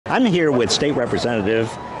I'm here with State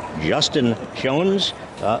Representative Justin Jones,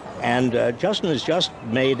 and Justin has just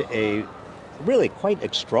made a really quite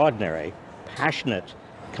extraordinary, passionate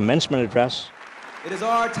commencement address. It is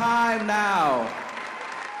our time now,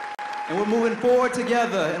 and we're moving forward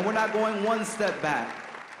together, and we're not going one step back.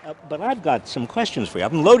 But I've got some questions for you.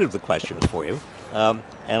 I've loaded the questions for you, and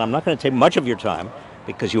I'm not going to take much of your time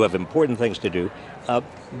because you have important things to do.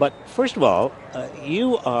 But first of all,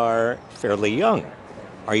 you are fairly young,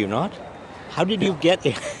 are you not? How did you get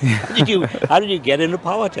how did you get into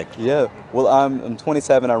politics? Yeah, well, I'm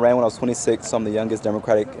 27. I ran when I was 26. So I'm the youngest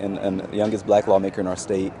Democratic and youngest black lawmaker in our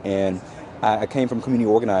state. And I came from community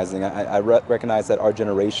organizing. I recognize that our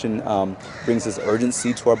generation brings this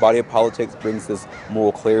urgency to our body of politics, brings this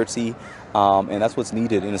moral clarity, and that's what's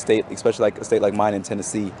needed in a state, especially like a state like mine in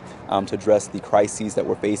Tennessee, to address the crises that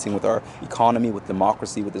we're facing with our economy, with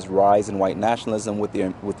democracy, with this rise in white nationalism, with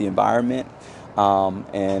the environment.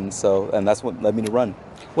 And that's what led me to run.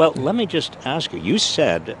 Well, let me just ask you, you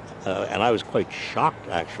said, and I was quite shocked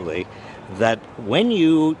actually, that when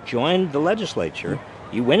you joined the legislature,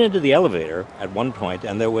 you went into the elevator at one point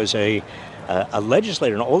and there was a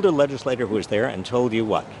legislator, an older legislator who was there and told you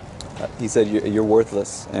what? He said, you're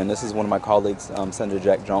worthless. And this is one of my colleagues, Senator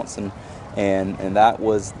Jack Johnson. And that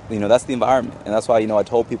was, that's the environment. And that's why, I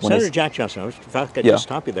told people. Senator Jack Johnson, if I could just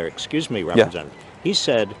stop you there, excuse me, Representative. Yeah. He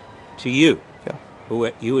said to you, who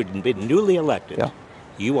you had been newly elected,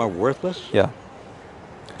 you are worthless? Yeah.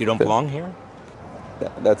 You don't belong here?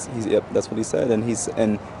 That's what he said.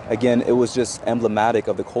 And again, it was just emblematic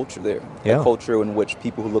of the culture there. The culture in which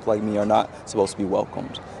people who look like me are not supposed to be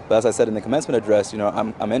welcomed. But as I said in the commencement address,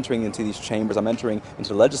 I'm entering into these chambers, I'm entering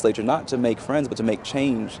into the legislature not to make friends, but to make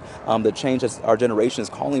change. The change that our generation is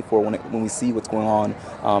calling for when we see what's going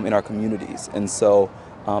on in our communities. And so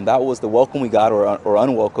that was the welcome we got, or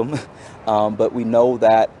unwelcome. But we know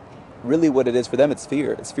that really what it is for them, it's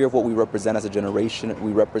fear. It's fear of what we represent as a generation.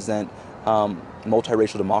 We represent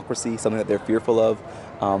multiracial democracy, something that they're fearful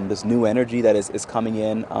of. This new energy that is coming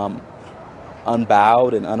in,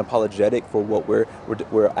 unbowed and unapologetic for what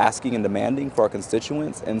we're asking and demanding for our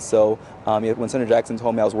constituents. And so when Senator Jackson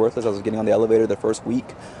told me I was worthless, I was getting on the elevator the first week,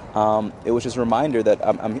 it was just a reminder that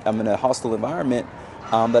I'm in a hostile environment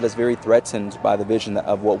that is very threatened by the vision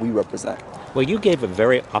of what we represent. Well, you gave a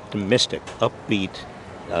very optimistic, upbeat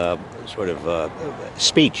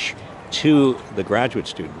speech to the graduate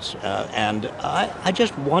students, and I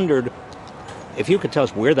just wondered if you could tell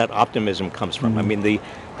us where that optimism comes from. I mean, the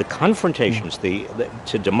confrontations,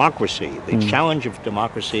 to democracy, the challenge of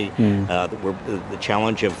democracy, the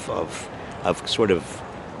challenge of sort of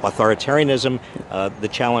authoritarianism, the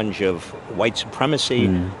challenge of white supremacy,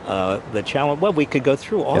 the challenge. Well, we could go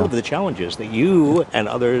through all of the challenges that you and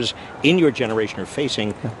others in your generation are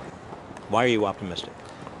facing. Why are you optimistic?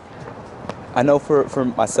 I know for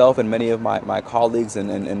myself and many of my colleagues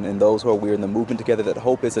and those who are in the movement together, that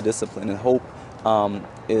hope is a discipline, and hope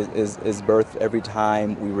is birthed every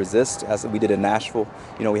time we resist, as we did in Nashville.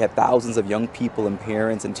 We had thousands of young people and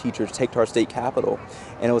parents and teachers take to our state capitol,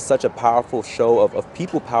 and it was such a powerful show of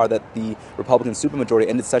people power that the Republican supermajority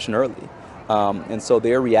ended session early. And so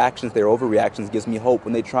their reactions, their overreactions, gives me hope.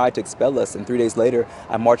 When they tried to expel us, and 3 days later,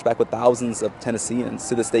 I marched back with thousands of Tennesseans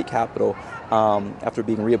to the state capitol after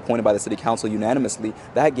being reappointed by the city council unanimously.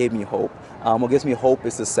 That gave me hope. What gives me hope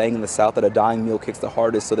is the saying in the South that a dying meal kicks the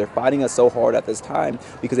hardest. So they're fighting us so hard at this time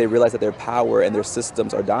because they realize that their power and their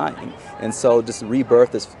systems are dying. And so this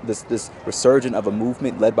rebirth, this resurgence of a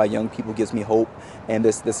movement led by young people gives me hope. And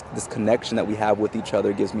this connection that we have with each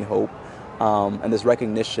other gives me hope. And this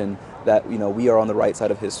recognition that we are on the right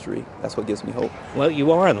side of history. That's what gives me hope. Well,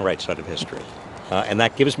 you are on the right side of history, and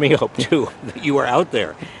that gives me hope too, that you are out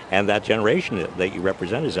there, and that generation that you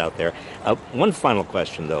represent is out there. One final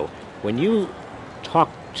question, though: when you talk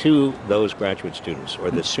to those graduate students or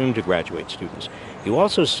the soon-to-graduate students, you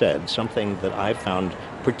also said something that I found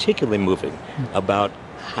particularly moving about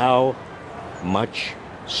how much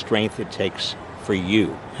strength it takes for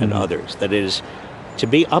you and others. That is, to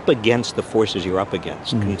be up against the forces you're up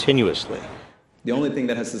against continuously. The only thing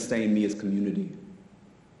that has sustained me is community.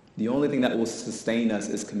 The only thing that will sustain us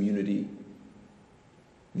is community.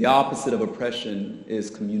 The opposite of oppression is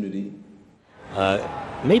community.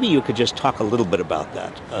 Maybe you could just talk a little bit about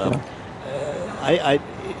that.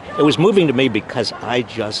 It was moving to me because I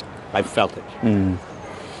felt it.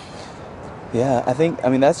 Yeah, I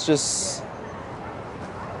mean, that's just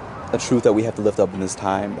a truth that we have to lift up in this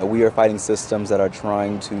time. That we are fighting systems that are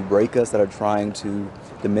trying to break us, that are trying to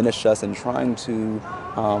diminish us, and trying to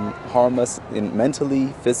harm us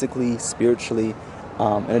mentally, physically, spiritually,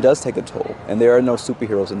 and it does take a toll. And there are no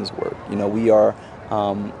superheroes in this world. We are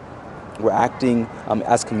we're acting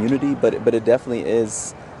as community, but it definitely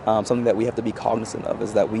is something that we have to be cognizant of,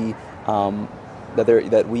 is that we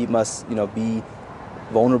must, be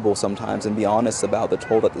vulnerable sometimes and be honest about the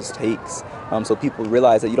toll that this takes, so people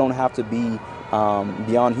realize that you don't have to be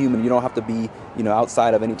beyond human. You don't have to be,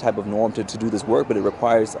 outside of any type of norm to do this work, but it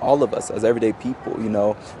requires all of us as everyday people,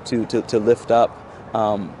 to lift up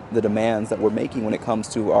the demands that we're making when it comes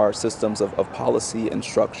to our systems of policy and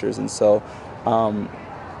structures. And so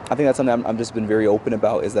I think that's something I've just been very open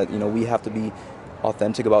about, is that, we have to be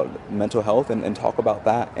authentic about mental health and talk about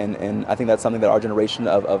that. And I think that's something that our generation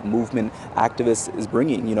of movement activists is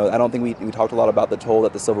bringing. I don't think we talked a lot about the toll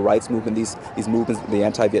that the civil rights movement, these movements, the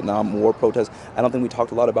anti-Vietnam War protests, I don't think we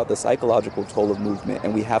talked a lot about the psychological toll of movement.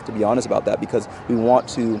 And we have to be honest about that, because we want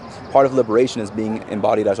to, part of liberation is being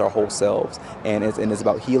embodied as our whole selves. And it's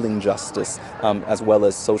about healing justice as well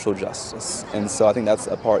as social justice. And so I think that's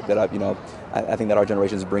a part that I think that our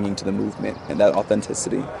generation is bringing to the movement, and that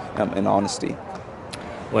authenticity and honesty.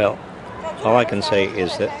 Well, all I can say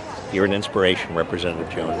is that you're an inspiration, Representative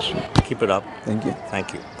Jones. Keep it up. Thank you.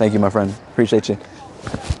 Thank you. Thank you, my friend. Appreciate you.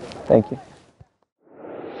 Thank you.